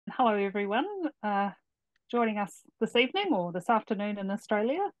Hello, everyone. Joining us this evening or this afternoon in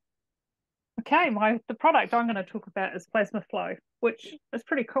Australia. Okay, the product I'm going to talk about is Plasmaflo, which is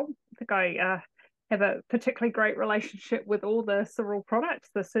pretty cool. I think I have a particularly great relationship with all the Cerule products.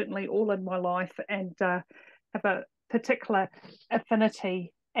 They're certainly all in my life, and have a particular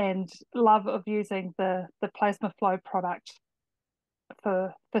affinity and love of using the Plasmaflo product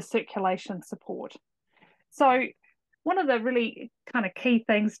for circulation support. So one of the really kind of key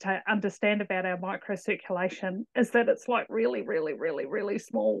things to understand about our microcirculation is that it's like really, really, really, really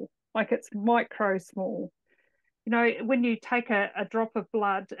small. Like it's micro small. You know, when you take a drop of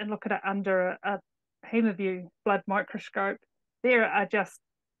blood and look at it under a HemoView blood microscope, there are just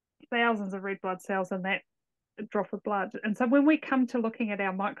thousands of red blood cells in that drop of blood. And so when we come to looking at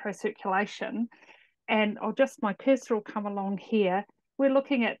our microcirculation, and my cursor will come along here, we're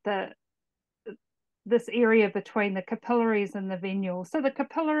looking at this area between the capillaries and the venules. So the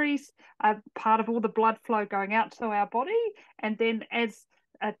capillaries are part of all the blood flow going out to our body, and then as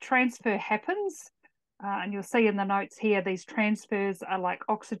a transfer happens, and you'll see in the notes here, these transfers are like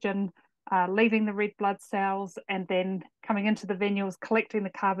oxygen leaving the red blood cells and then coming into the venules, collecting the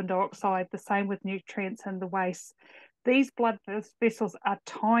carbon dioxide, the same with nutrients and the waste. These blood vessels are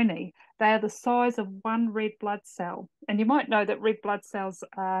tiny. They are the size of one red blood cell. And you might know that red blood cells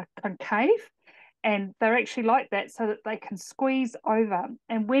are concave, and they're actually like that so that they can squeeze over.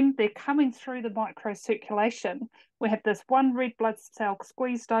 And when they're coming through the microcirculation, we have this one red blood cell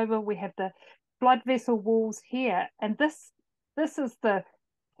squeezed over, we have the blood vessel walls here, and this is the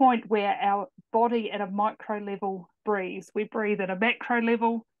point where our body at a micro level breathes. We breathe at a macro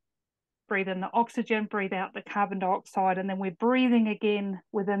level, breathe in the oxygen, breathe out the carbon dioxide, and then we're breathing again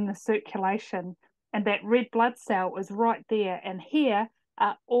within the circulation. And that red blood cell is right there. And here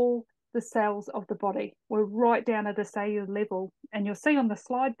are all the cells of the body. We're right down at the cellular level. And you'll see on the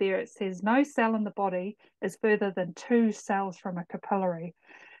slide there, it says no cell in the body is further than 2 cells from a capillary.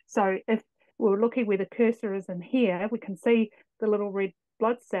 So if we're looking where the cursor is in here, we can see the little red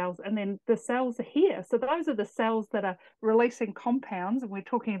blood cells, and then the cells are here. So those are the cells that are releasing compounds, and we're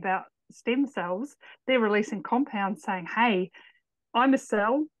talking about stem cells. They're releasing compounds saying, hey, I'm a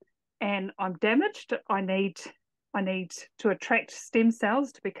cell and I'm damaged. I need to attract stem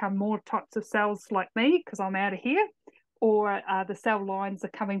cells to become more types of cells like me because I'm out of here. Or the cell lines are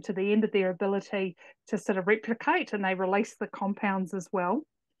coming to the end of their ability to sort of replicate, and they release the compounds as well.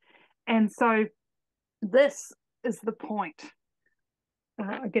 And so this is the point.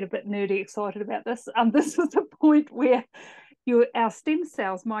 I get a bit nerdy excited about this. This is the point where our stem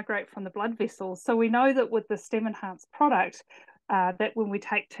cells migrate from the blood vessels. So we know that with the Stem Enhanced product, that when we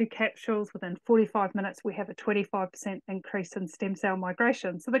take 2 capsules, within 45 minutes, we have a 25% increase in stem cell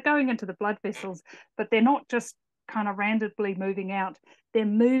migration. So they're going into the blood vessels, but they're not just kind of randomly moving out. They're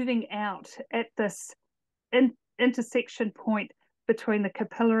moving out at this intersection point between the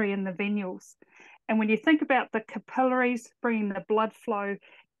capillary and the venules. And when you think about the capillaries bringing the blood flow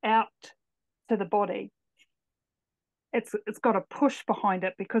out to the body, it's got a push behind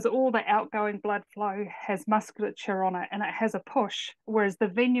it because all the outgoing blood flow has musculature on it and it has a push, whereas the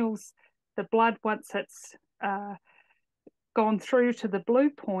venules, the blood, once it's gone through to the blue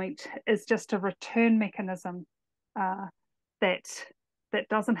point, is just a return mechanism that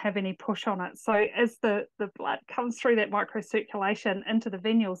doesn't have any push on it. So as the blood comes through that microcirculation into the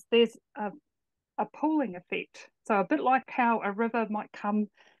venules, there's a pooling effect. So a bit like how a river might come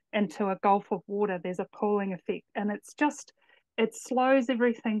into a gulf of water, there's a pooling effect, and it slows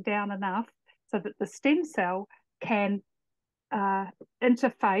everything down enough so that the stem cell can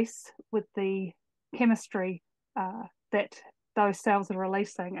interface with the chemistry that those cells are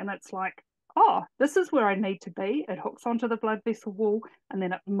releasing. And it's like, oh, this is where I need to be. It hooks onto the blood vessel wall, and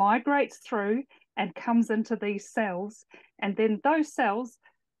then it migrates through and comes into these cells. And then those cells,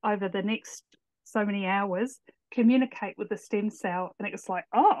 over the next so many hours, communicate with the stem cell, and it's like,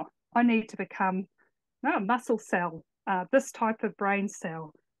 oh, I need to become a muscle cell, this type of brain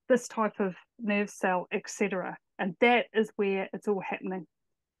cell, this type of nerve cell, etc. And that is where it's all happening.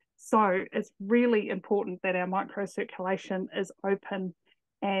 So it's really important that our microcirculation is open,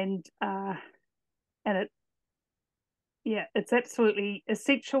 and it's absolutely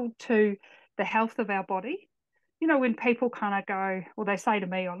essential to the health of our body. You know, when people kind of go, well, they say to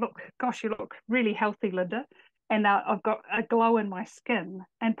me, oh, look, gosh, you look really healthy, Linda. And I've got a glow in my skin.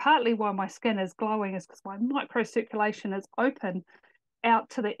 And partly why my skin is glowing is because my microcirculation is open out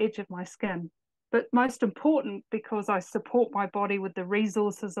to the edge of my skin. But most important, because I support my body with the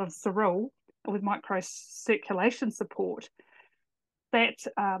resources of Cerule, with microcirculation support, that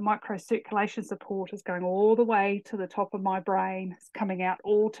microcirculation support is going all the way to the top of my brain. It's coming out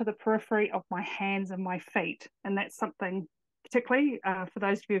all to the periphery of my hands and my feet. And that's something, particularly for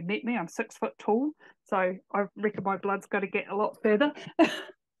those of you who've met me, I'm 6 foot tall. So I reckon my blood's got to get a lot further.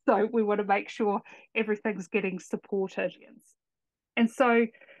 So we want to make sure everything's getting supported. And so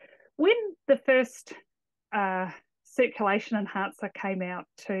when the first circulation enhancer came out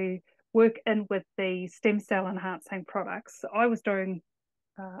to work in with the stem cell enhancing products, I was doing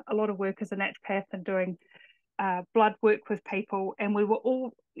a lot of work as a naturopath and doing blood work with people, and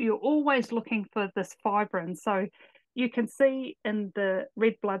you're always looking for this fibrin. So you can see in the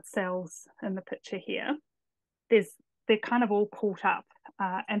red blood cells in the picture here, they're kind of all caught up,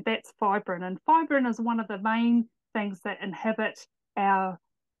 and that's fibrin. And fibrin is one of the main things that inhibit our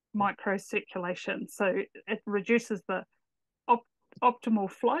microcirculation. So it reduces the optimal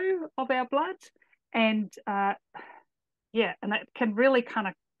flow of our blood, and and it can really kind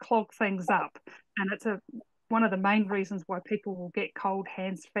of clog things up. And it's one of the main reasons why people will get cold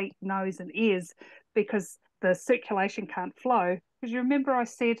hands, feet, nose, and ears, because the circulation can't flow. Because you remember I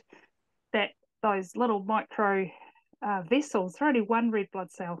said that those little micro vessels are only one red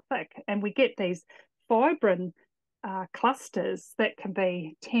blood cell thick, and we get these fibrin clusters that can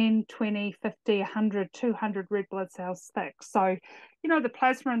be 10, 20, 50, 100, 200 red blood cells thick. So, the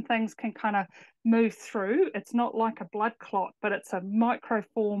plasma and things can kind of move through. It's not like a blood clot, but it's a micro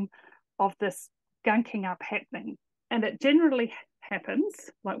form of this gunking up happening. And it generally happens,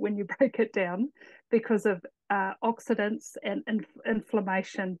 like when you break it down, because of oxidants and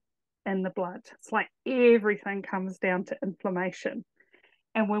inflammation in the blood. It's like everything comes down to inflammation.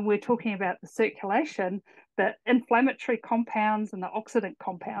 And when we're talking about the circulation, the inflammatory compounds and the oxidant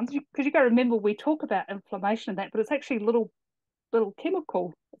compounds, because you've got to remember, we talk about inflammation and that, but it's actually little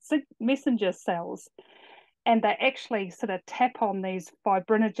chemical messenger cells. And they actually sort of tap on these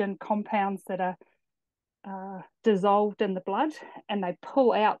fibrinogen compounds that are dissolved in the blood, and they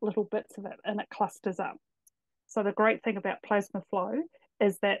pull out little bits of it, and it clusters up. So the great thing about Plasmaflo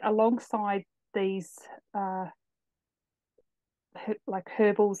is that alongside these like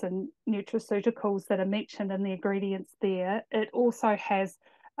herbals and nutraceuticals that are mentioned in the ingredients there, it also has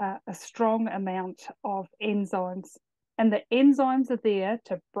a strong amount of enzymes, and the enzymes are there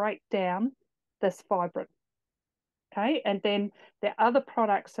to break down this fibrin. Okay, and then the other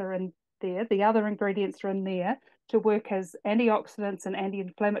products are in there, the other ingredients are in there to work as antioxidants and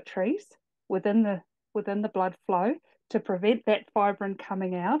anti-inflammatories within the blood flow to prevent that fibrin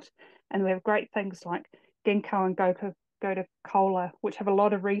coming out. And we have great things like ginkgo and gotu kola, which have a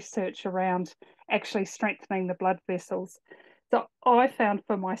lot of research around actually strengthening the blood vessels. So I found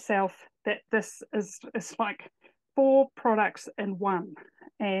for myself that this is like 4 products in one,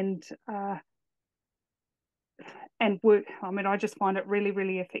 and work. I mean, I just find it really,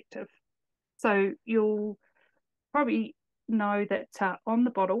 really effective. So you'll probably know that on the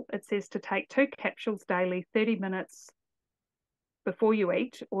bottle it says to take 2 capsules daily, 30 minutes before you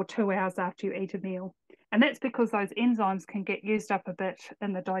eat or 2 hours after you eat a meal. And that's because those enzymes can get used up a bit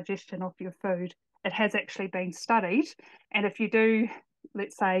in the digestion of your food. It has actually been studied. And if you do,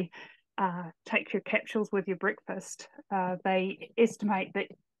 let's say, take your capsules with your breakfast, they estimate that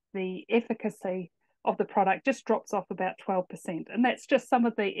the efficacy of the product just drops off about 12%. And that's just some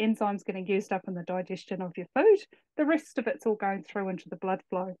of the enzymes getting used up in the digestion of your food. The rest of it's all going through into the blood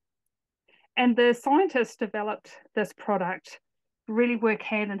flow. And the scientists developed this product really work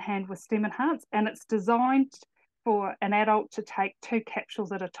hand in hand with Stem Enhance, and it's designed for an adult to take 2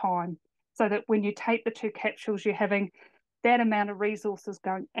 capsules at a time, so that when you take the 2 capsules, you're having that amount of resources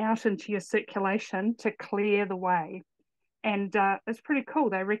going out into your circulation to clear the way. And it's pretty cool.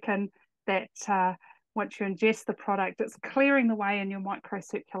 They reckon that once you ingest the product, it's clearing the way in your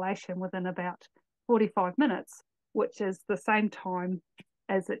microcirculation within about 45 minutes, which is the same time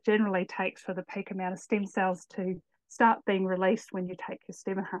as it generally takes for the peak amount of stem cells to start being released when you take your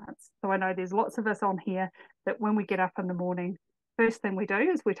Stem Enhance. So I know there's lots of us on here that when we get up in the morning, first thing we do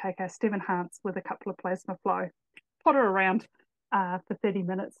is we take our Stem Enhance with a couple of Plasmaflo, potter around for 30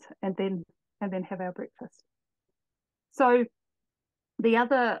 minutes, and then have our breakfast. So the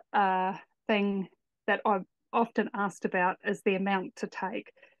other thing that I've often asked about is the amount to take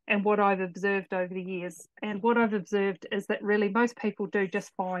and what I've observed over the years. And what I've observed is that really most people do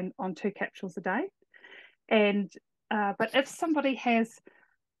just fine on 2 capsules a day. And but if somebody has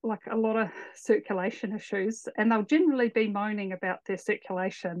like a lot of circulation issues, and they'll generally be moaning about their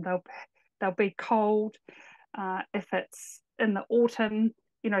circulation, they'll be cold. If it's in the autumn,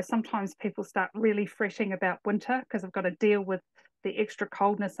 sometimes people start really fretting about winter because they've got to deal with the extra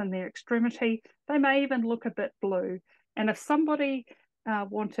coldness in their extremity. They may even look a bit blue. And if somebody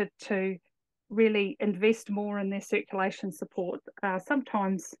wanted to really invest more in their circulation support,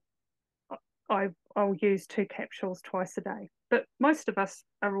 sometimes I'll use 2 capsules twice a day, but most of us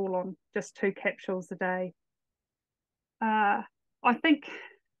are all on just 2 capsules a day. I think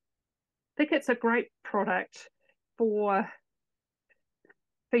it's a great product for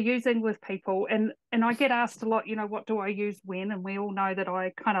using with people, and I get asked a lot, what do I use when? And we all know that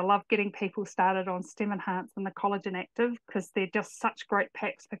I kind of love getting people started on Stem Enhance and the Collagen Active because they're just such great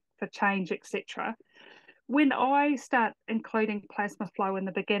packs for change, etc. When I start including Plasmaflo in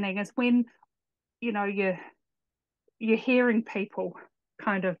the beginning is when you're hearing people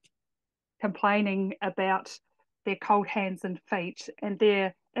kind of complaining about their cold hands and feet, and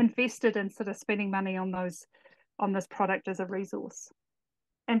they're invested in sort of spending money on this product as a resource.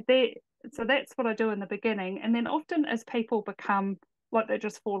 And so that's what I do in the beginning. And then often as people become like they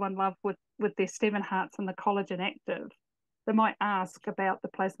just fall in love with their Stem Enhance and the Collagen Active, they might ask about the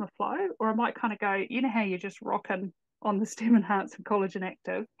Plasmaflo, or I might kind of go, how you're just rocking on the Stem Enhance and Collagen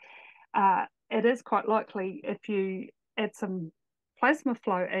Active. It is quite likely if you add some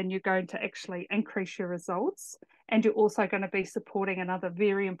Plasmaflo and you're going to actually increase your results, and you're also going to be supporting another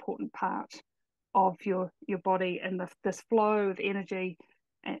very important part of your body and this flow of energy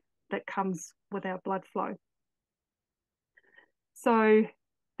that comes with our blood flow. So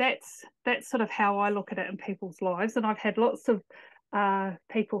that's sort of how I look at it in people's lives. And I've had lots of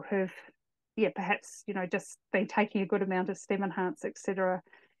people who've perhaps just been taking a good amount of Stem Enhance, etc.,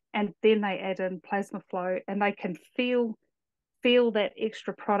 and then they add in Plasmaflo and they can feel that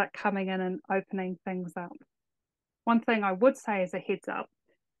extra product coming in and opening things up. One thing I would say as a heads up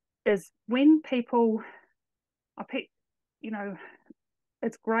is when people,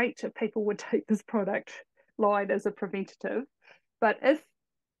 it's great if people would take this product line as a preventative, but if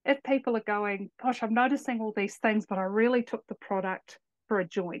people are going, gosh, I'm noticing all these things, but I really took the product for a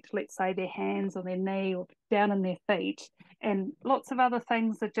joint, let's say their hands or their knee or down in their feet, and lots of other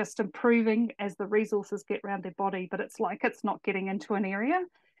things are just improving as the resources get around their body, but it's like it's not getting into an area,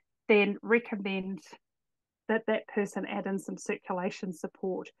 then recommend that person add in some circulation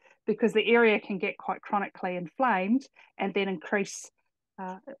support, because the area can get quite chronically inflamed and then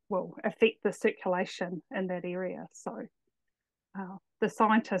affect the circulation in that area. So one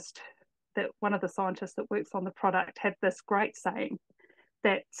of the scientists that works on the product had this great saying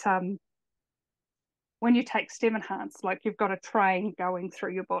that when you take Stem Enhance, like you've got a train going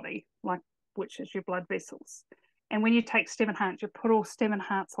through your body, which is your blood vessels. And when you take Stem Enhance, you put all Stem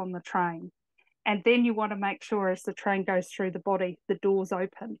Enhance on the train. And then you want to make sure as the train goes through the body, the doors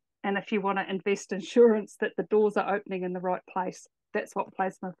open. And if you want to invest insurance that the doors are opening in the right place, that's what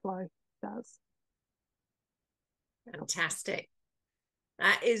Plasmaflo does. Fantastic.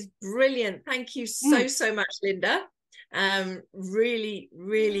 That is brilliant. Thank you so much, Linda. Really,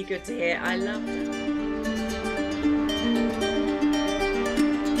 really good to hear. I love that.